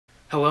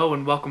Hello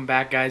and welcome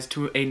back, guys,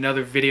 to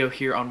another video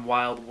here on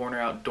Wild Warner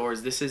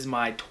Outdoors. This is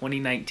my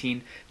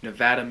 2019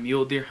 Nevada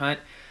mule deer hunt.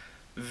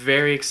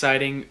 Very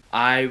exciting.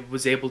 I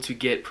was able to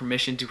get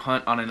permission to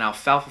hunt on an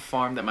alfalfa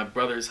farm that my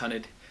brothers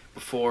hunted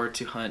before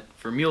to hunt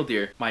for mule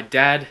deer. My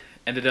dad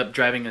ended up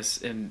driving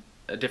us in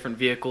a different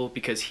vehicle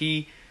because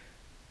he,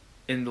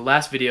 in the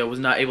last video, was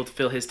not able to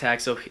fill his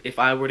tag. So if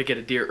I were to get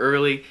a deer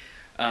early,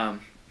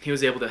 he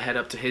was able to head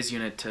up to his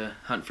unit to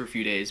hunt for a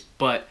few days.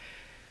 But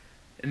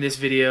in this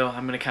video,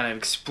 I'm going to kind of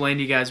explain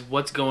to you guys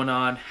what's going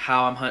on,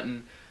 how I'm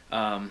hunting.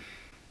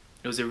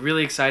 It was a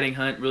really exciting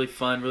hunt, really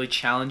fun, really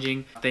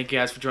challenging. Thank you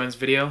guys for joining this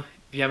video.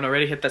 If you haven't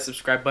already, hit that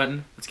subscribe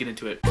button. Let's get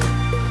into it.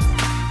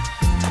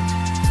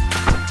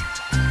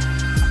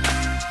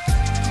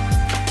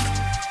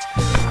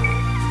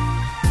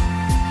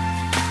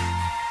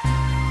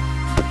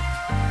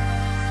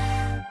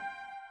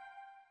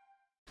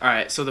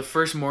 Alright, so the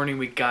first morning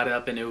we got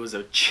up and it was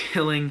a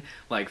chilling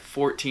like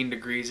 14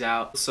 degrees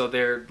out. So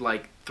they're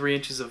like 3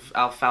 inches of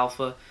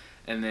alfalfa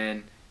and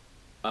then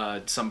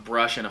some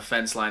brush and a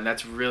fence line.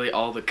 That's really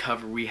all the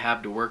cover we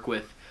have to work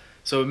with.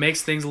 So it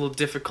makes things a little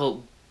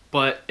difficult,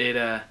 but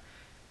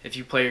if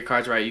you play your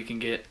cards right, you can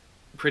get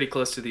pretty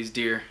close to these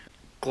deer.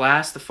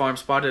 Glass, the farm,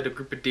 spotted a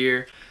group of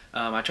deer.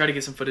 I tried to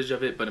get some footage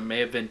of it, but it may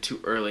have been too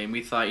early, and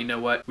we thought, you know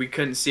what, we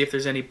couldn't see if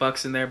there's any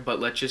bucks in there, but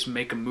let's just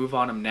make a move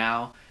on them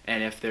now,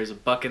 and if there's a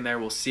buck in there,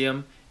 we'll see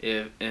them,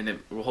 and it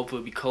will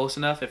hopefully be close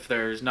enough. If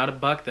there's not a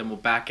buck, then we'll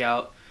back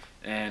out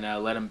and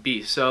let them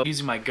be. So I'm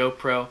using my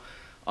GoPro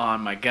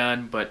on my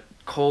gun, but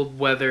cold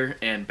weather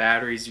and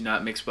batteries do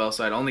not mix well,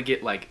 so I'd only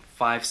get like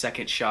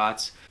 5-second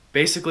shots.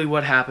 Basically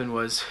what happened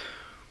was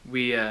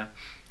we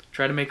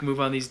tried to make a move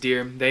on these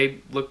deer. They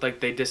looked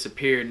like they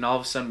disappeared, and all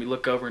of a sudden we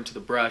look over into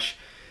the brush.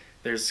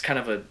 There's kind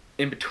of a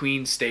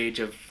in-between stage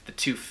of the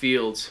two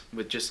fields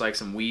with just like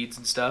some weeds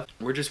and stuff.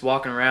 We're just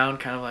walking around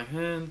kind of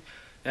like,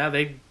 yeah,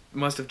 they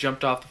must have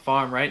jumped off the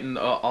farm, right? And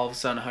all of a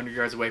sudden 100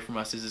 yards away from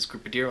us is this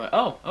group of deer. We're like,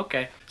 oh,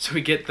 okay. So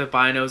we get the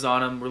binos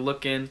on them. We're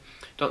looking,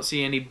 don't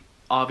see any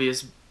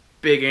obvious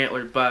big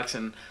antlered bucks,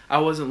 and I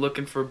wasn't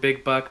looking for a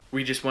big buck.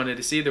 We just wanted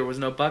to see. There was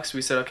no bucks. So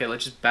we said, okay,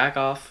 let's just back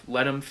off,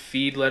 let them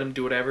feed, let them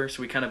do whatever.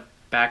 So we kind of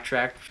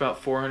backtracked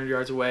about 400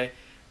 yards away,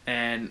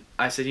 and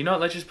I said, you know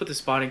what, let's just put the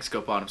spotting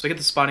scope on them. So I get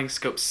the spotting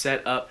scope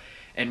set up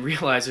and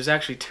realize there's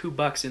actually 2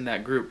 bucks in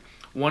that group.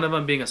 One of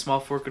them being a small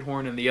forked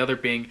horn and the other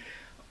being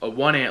a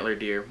 1 antler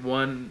deer.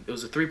 It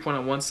was a 3-point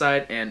on one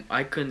side, and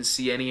I couldn't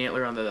see any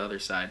antler on the other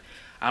side.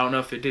 I don't know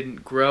if it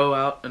didn't grow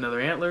out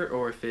another antler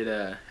or if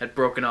it had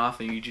broken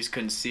off and you just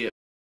couldn't see it.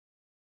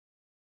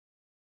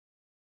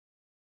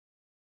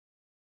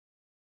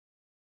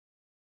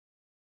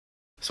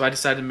 So I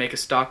decided to make a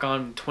stalk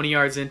on. 20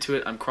 yards into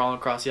it, I'm crawling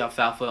across the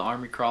alfalfa,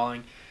 army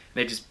crawling.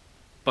 They just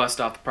bust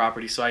off the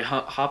property. So I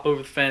hop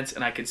over the fence,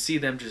 and I could see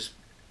them just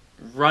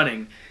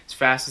running as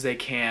fast as they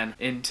can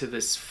into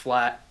this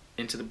flat,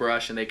 into the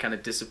brush, and they kind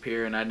of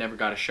disappear, and I never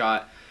got a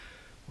shot.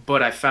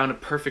 But I found a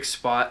perfect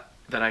spot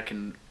that I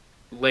can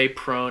lay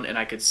prone, and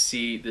I could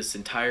see this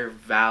entire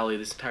valley,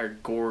 this entire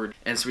gorge.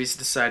 And so we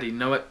decided, you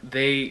know what,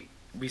 we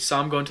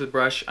saw them go into the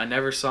brush. I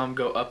never saw them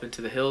go up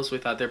into the hills, so we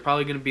thought they're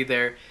probably going to be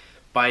there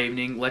by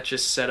evening. Let's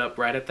just set up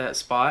right at that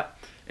spot,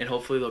 and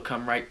hopefully they'll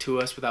come right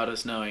to us without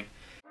us knowing.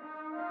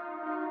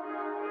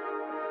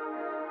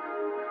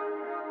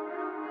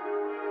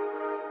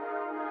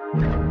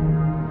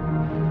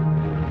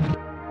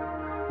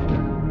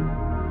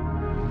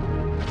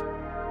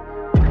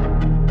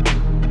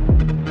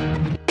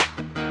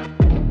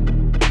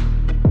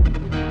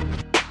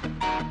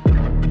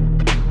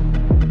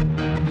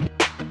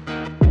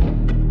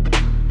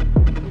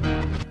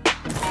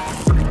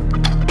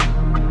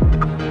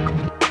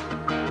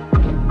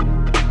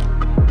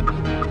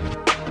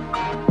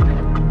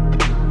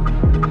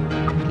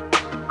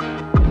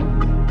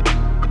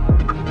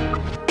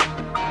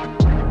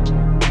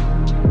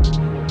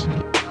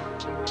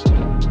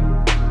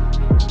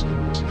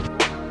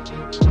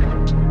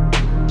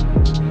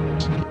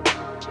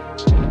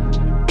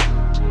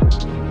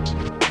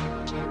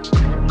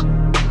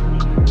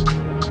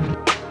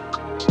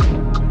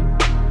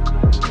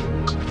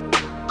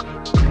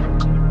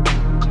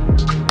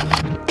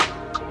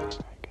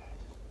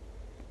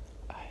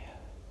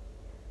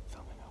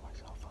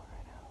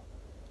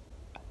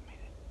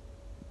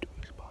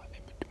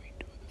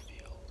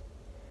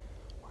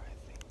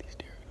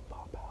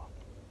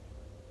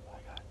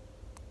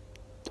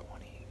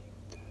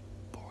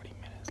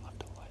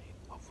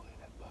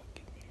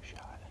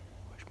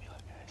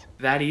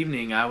 That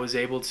evening, I was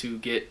able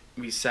to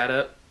we set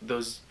up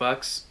those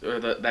bucks, or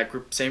that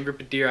same group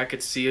of deer. I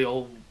could see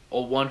old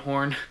one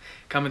horn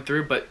coming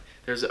through, but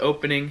there's an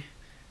opening.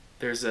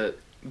 The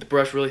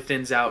brush really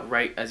thins out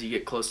right as you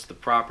get close to the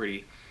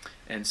property,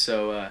 and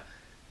so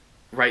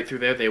right through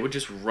there they would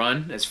just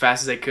run as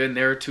fast as they could, and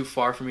they were too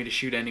far for me to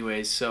shoot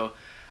anyways. So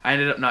I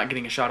ended up not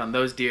getting a shot on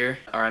those deer,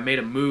 or I made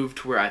a move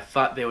to where I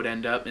thought they would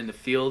end up in the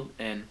field,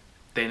 and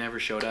they never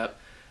showed up.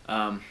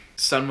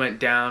 Sun went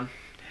down,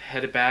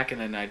 headed back, and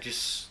then I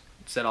just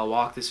said I'll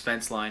walk this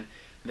fence line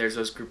there's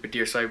those group of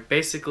deer. So I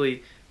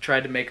basically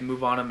tried to make a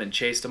move on them and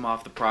chased them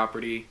off the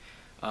property.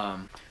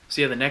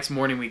 So yeah, the next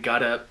morning we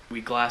got up,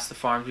 we glassed the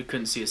farms. We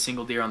couldn't see a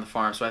single deer on the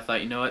farm, so I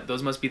thought, you know what,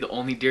 those must be the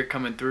only deer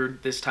coming through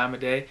this time of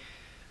day,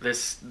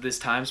 this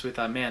time. So we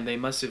thought, man, they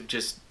must have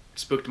just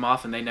spooked them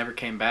off and they never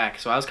came back.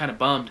 So I was kind of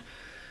bummed.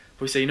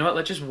 But we said, you know what,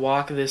 let's just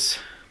walk this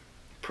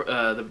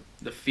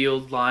the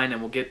field line,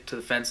 and we'll get to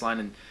the fence line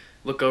and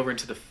look over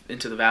into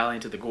the valley,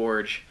 into the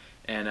gorge,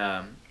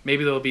 and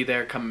maybe they'll be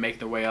there, come make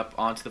their way up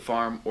onto the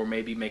farm, or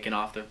maybe making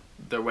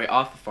their way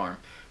off the farm.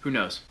 Who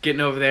knows?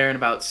 Getting over there, and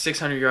about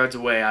 600 yards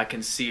away, I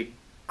can see a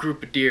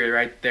group of deer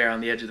right there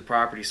on the edge of the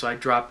property. So I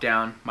drop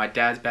down. My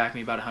dad's back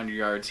me about 100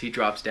 yards. He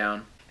drops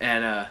down,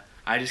 and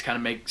I just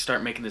kind of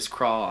start making this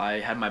crawl. I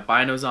had my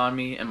binos on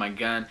me and my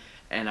gun,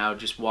 and I would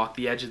just walk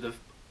the edge of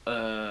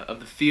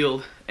the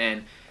field,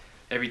 and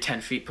every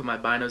 10 feet put my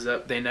binos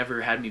up. They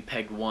never had me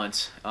pegged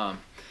once.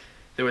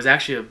 There was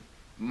actually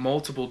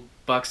multiple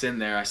bucks in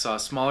there. I saw a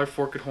smaller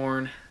forked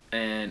horn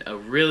and a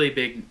really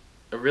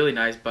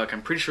nice buck.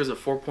 I'm pretty sure it was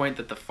a 4-point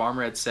that the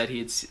farmer had said he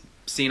had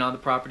seen on the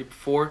property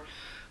before,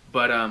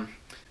 but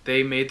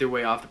they made their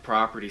way off the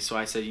property. So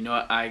I said, you know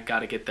what, I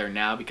gotta get there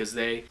now, because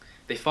they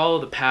follow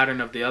the pattern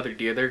of the other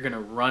deer. They're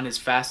gonna run as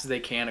fast as they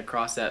can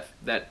across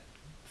that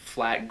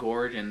flat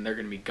gorge, and they're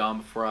gonna be gone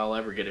before I'll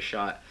ever get a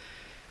shot.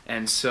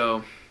 And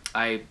so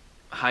I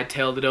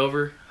hightailed it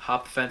over,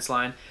 hopped the fence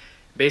line.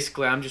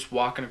 Basically, I'm just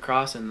walking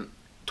across, and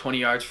 20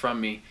 yards from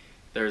me,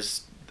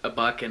 there's a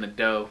buck and a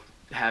doe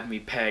have me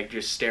pegged,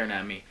 just staring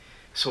at me.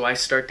 So I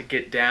start to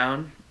get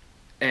down,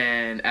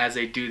 and as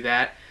they do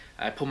that,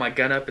 I pull my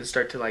gun up and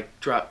start to like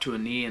drop to a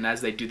knee, and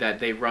as they do that,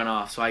 they run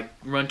off. So I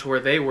run to where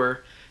they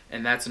were,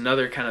 and that's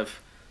another kind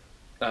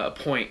of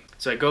point.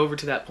 So I go over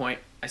to that point.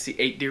 I see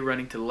 8 deer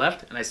running to the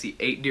left, and I see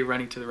 8 deer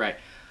running to the right.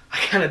 I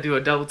kind of do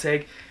a double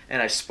take,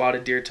 and I spot a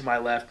deer to my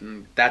left,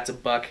 and that's a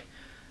buck.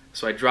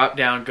 So I drop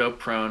down, go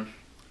prone.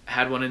 I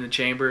had one in the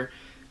chamber.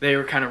 They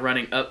were kind of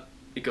running up.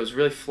 It goes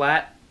really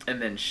flat, and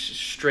then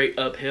straight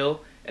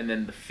uphill, and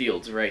then the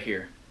field's right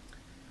here.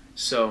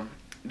 So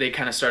they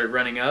kind of started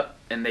running up,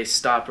 and they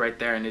stopped right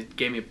there, and it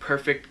gave me a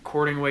perfect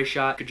quartering away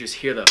shot. I could just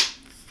hear the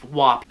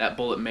whop that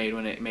bullet made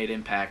when it made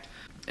impact,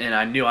 and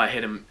I knew I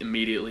hit him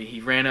immediately.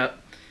 He ran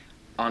up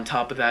on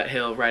top of that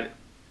hill, right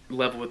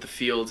level with the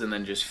fields, and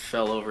then just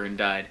fell over and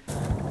died.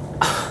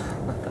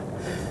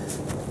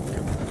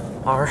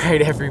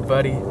 Alright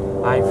everybody,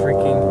 I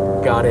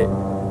freaking got it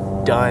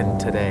done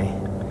today.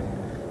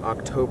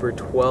 October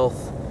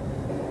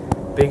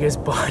 12th.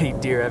 Biggest body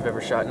deer I've ever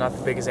shot. Not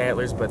the biggest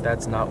antlers, but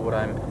that's not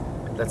why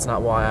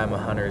I'm a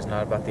hunter. It's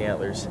not about the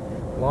antlers.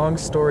 Long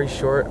story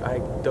short, I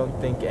don't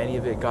think any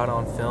of it got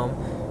on film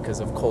because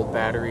of cold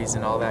batteries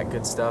and all that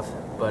good stuff.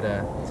 But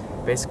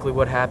basically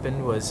what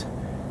happened was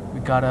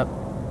we got up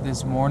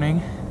this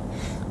morning,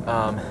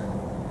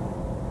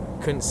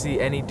 couldn't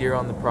see any deer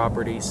on the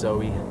property, so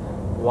we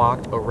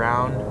walked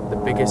around the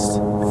biggest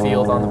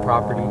field on the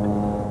property,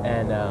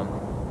 and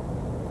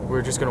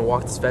we're just gonna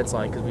walk this fence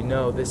line because we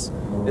know this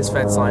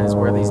fence line is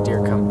where these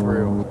deer come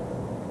through.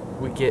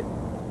 We get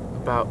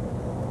about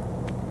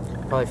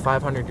probably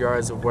 500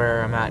 yards of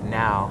where I'm at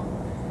now,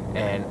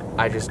 and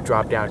I just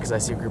dropped down because I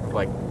see a group of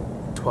like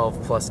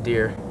 12 plus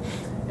deer,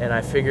 and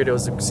I figured it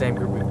was the same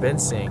group we've been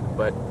seeing,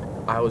 but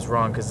I was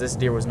wrong because this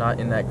deer was not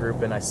in that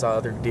group, and I saw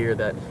other deer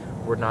that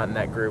were not in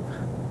that group.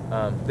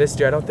 This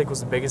deer I don't think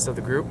was the biggest of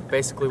the group.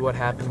 Basically what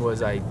happened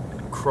was I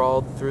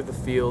crawled through the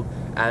field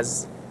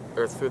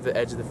through the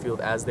edge of the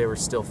field as they were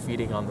still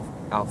feeding on the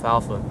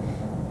alfalfa.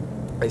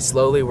 They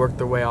slowly worked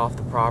their way off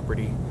the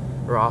property,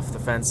 or off the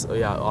fence,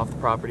 off the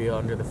property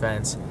under the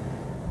fence.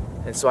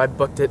 And so I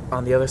booked it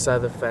on the other side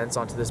of the fence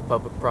onto this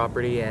public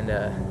property, and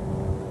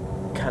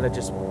kind of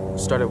just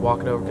started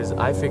walking over because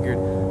I figured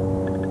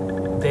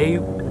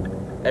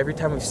every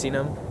time we've seen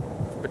them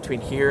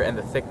between here and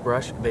the thick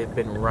brush, they've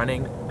been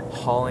running,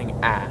 hauling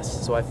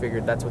ass. So I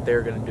figured that's what they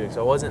were going to do.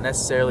 So I wasn't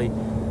necessarily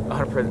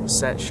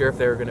 100% sure if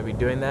they were going to be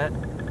doing that,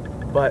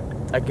 but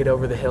I get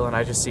over the hill and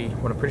I just see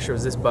what I'm pretty sure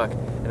was this buck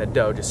and a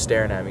doe just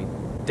staring at me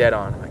dead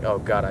on. I'm like, oh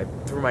god. I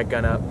threw my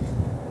gun up.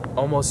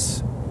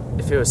 Almost,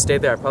 if it was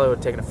stayed there, I probably would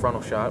have taken a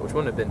frontal shot, which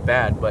wouldn't have been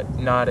bad, but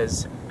not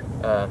as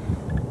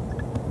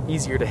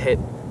easier to hit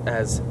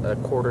as a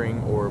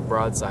quartering or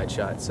broadside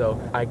shot. So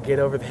I get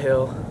over the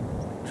hill,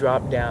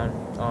 drop down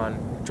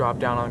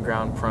on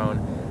ground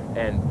prone,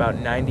 and about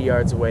 90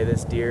 yards away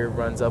this deer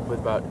runs up with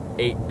about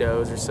 8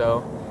 does or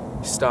so.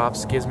 He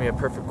stops, gives me a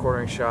perfect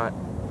quartering shot,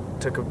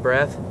 took a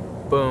breath,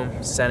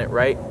 boom, sent it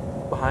right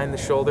behind the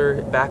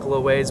shoulder, back a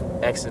little ways,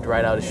 exited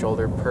right out of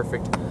shoulder,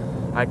 perfect.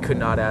 I could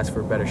not ask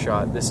for a better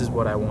shot. This is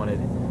what I wanted.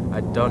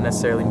 I don't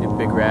necessarily need a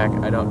big rack,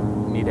 I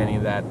don't need any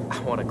of that. I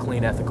want a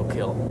clean, ethical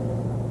kill.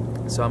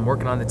 So I'm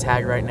working on the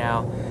tag right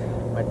now.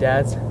 My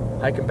dad's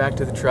hiking back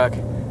to the truck.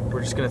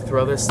 We're just gonna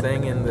throw this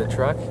thing in the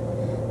truck,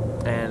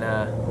 and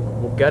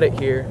we'll gut it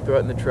here, throw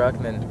it in the truck,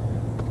 and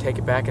then take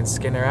it back and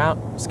skin him out,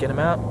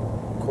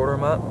 quarter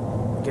him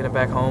up, get it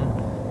back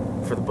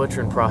home for the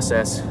butchering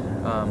process.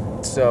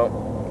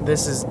 So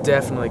this has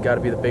definitely got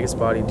to be the biggest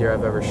body deer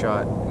I've ever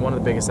shot. One of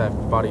the biggest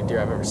body deer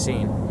I've ever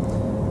seen.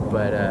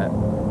 But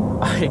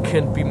I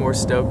couldn't be more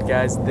stoked,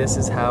 guys. This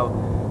is how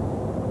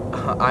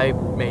I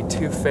made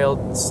 2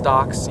 failed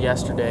stalks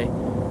yesterday,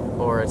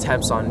 or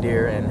attempts on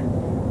deer,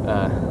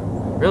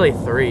 and really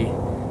 3,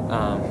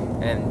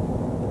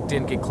 and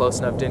didn't get close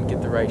enough, didn't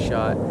get the right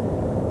shot.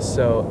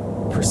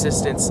 So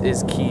persistence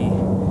is key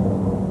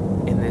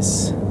in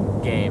this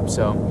game.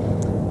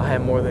 So I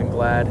am more than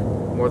glad,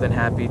 more than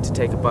happy to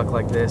take a buck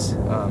like this.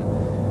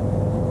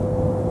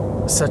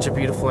 Such a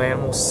beautiful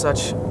animal,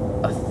 such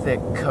a thick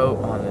coat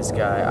on this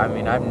guy. I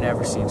mean, I've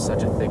never seen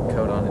such a thick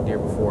coat on a deer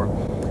before.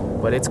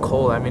 But it's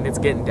cold. I mean, it's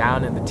getting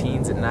down in the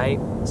teens at night,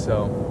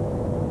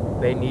 so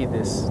they need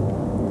this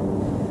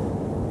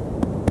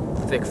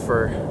thick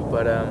fur.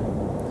 But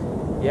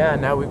yeah,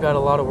 now we've got a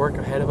lot of work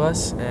ahead of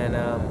us, and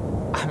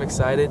I'm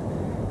excited.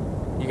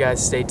 You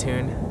guys stay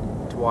tuned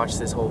to watch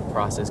this whole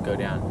process go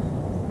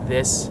down.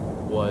 This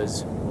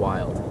was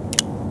wild.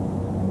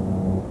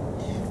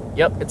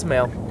 Yep, it's a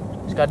male.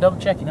 Just gotta double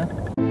check, you know?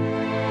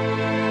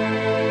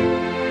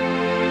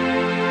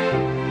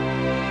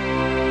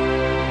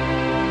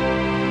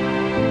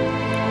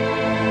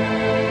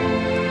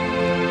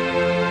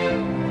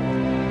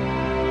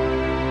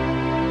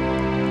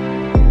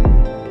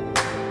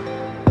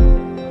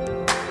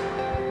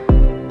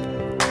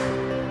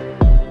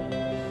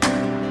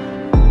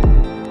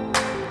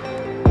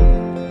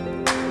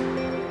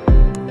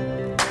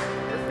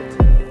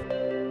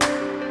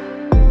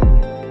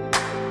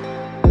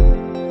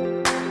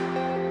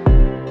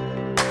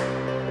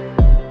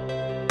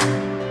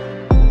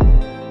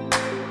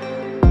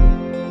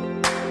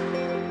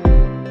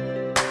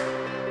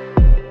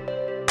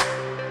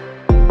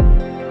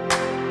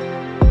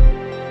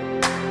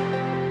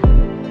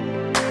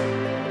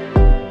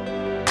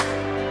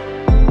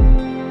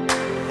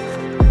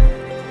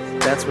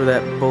 That's where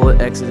that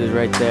bullet exited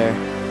right there.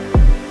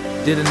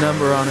 Did a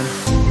number on him.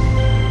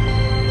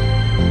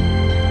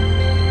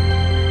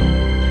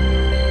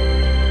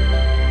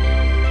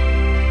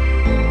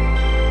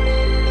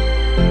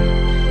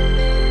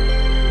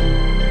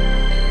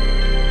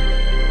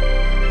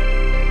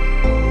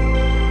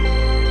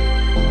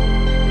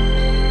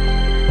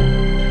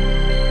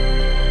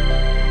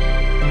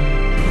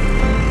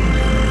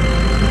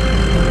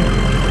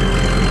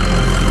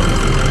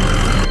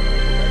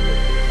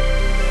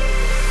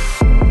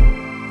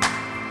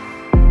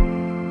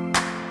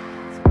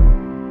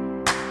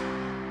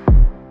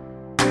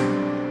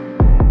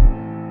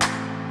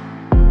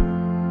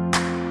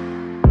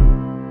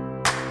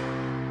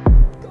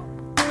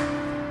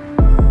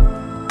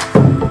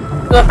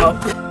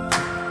 Uh-oh.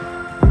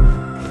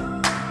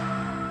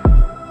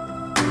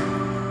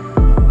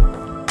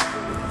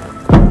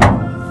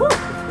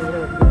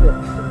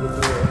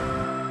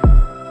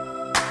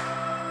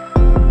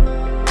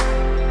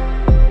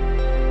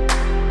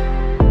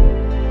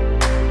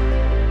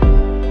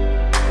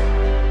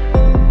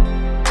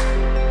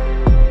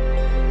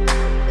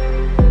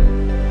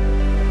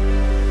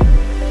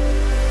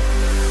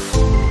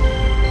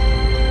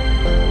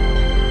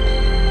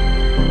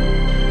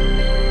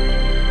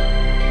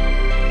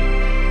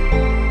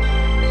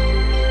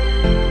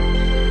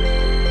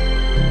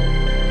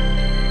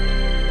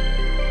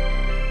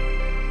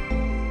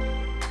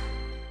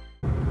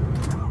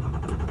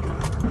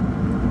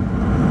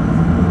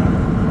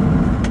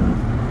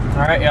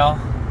 Alright, y'all,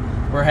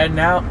 we're heading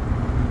out.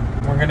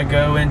 We're gonna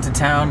go into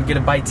town, get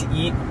a bite to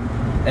eat,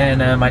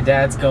 and my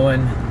dad's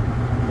going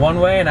one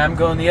way and I'm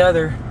going the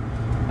other.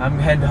 I'm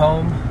heading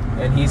home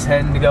and he's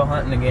heading to go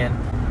hunting again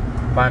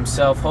by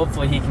himself.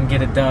 Hopefully he can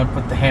get it done,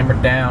 put the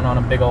hammer down on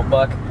a big old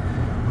buck.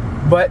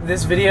 But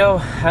this video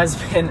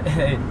has been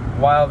a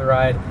wild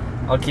ride.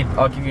 I'll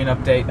give you an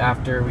update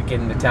after we get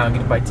into town,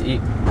 get a bite to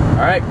eat.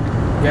 Alright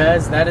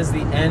guys, that is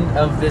the end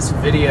of this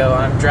video.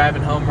 I'm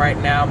driving home right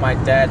now. My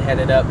dad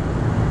headed up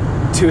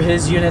to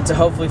his unit to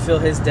hopefully fill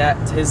his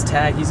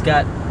tag. He's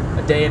got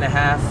a day and a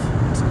half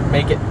to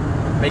make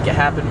it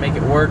happen, make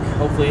it work.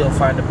 Hopefully he'll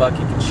find a buck he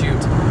can shoot.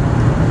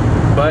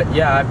 But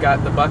yeah, I've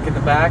got the buck in the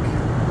back,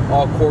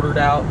 all quartered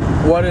out.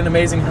 What an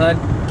amazing hunt,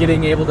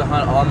 getting able to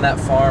hunt on that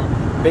farm.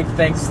 Big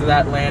thanks to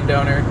that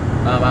landowner.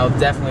 I'll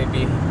definitely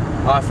be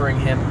offering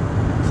him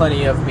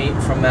plenty of meat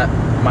from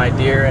my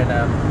deer, and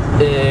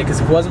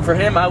because if it wasn't for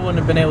him, I wouldn't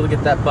have been able to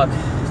get that buck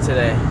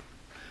today.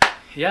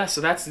 Yeah,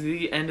 so that's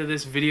the end of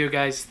this video,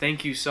 guys.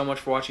 Thank you so much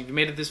for watching. If you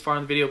made it this far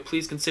in the video,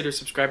 please consider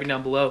subscribing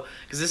down below,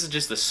 because this is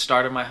just the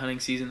start of my hunting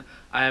season.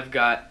 I have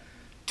got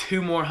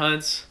 2 more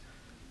hunts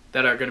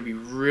that are going to be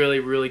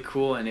really, really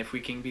cool, and if we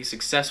can be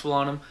successful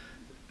on them,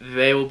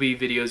 they will be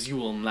videos you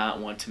will not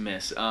want to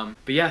miss.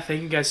 But yeah,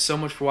 thank you guys so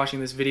much for watching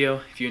this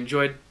video. If you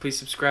enjoyed, please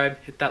subscribe,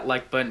 hit that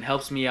like button, it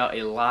helps me out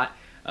a lot.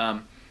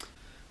 But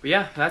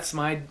yeah, that's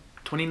my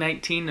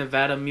 2019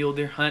 Nevada mule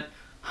deer hunt,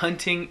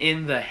 hunting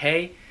in the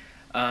hay.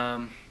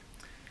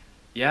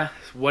 Yeah,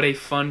 what a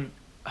fun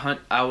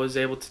hunt I was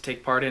able to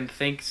take part in.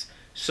 Thanks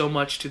so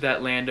much to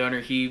that landowner.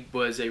 He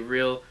was a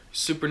real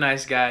super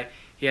nice guy.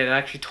 He had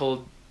actually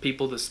told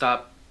people to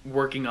stop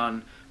working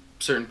on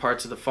certain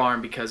parts of the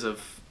farm because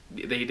of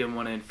they didn't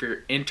want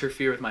to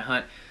interfere with my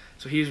hunt.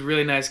 So he's a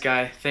really nice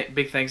guy.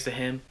 Big thanks to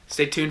him.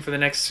 Stay tuned for the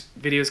next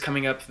videos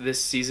coming up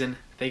this season.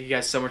 Thank you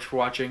guys so much for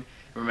watching.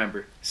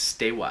 Remember,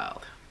 stay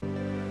wild.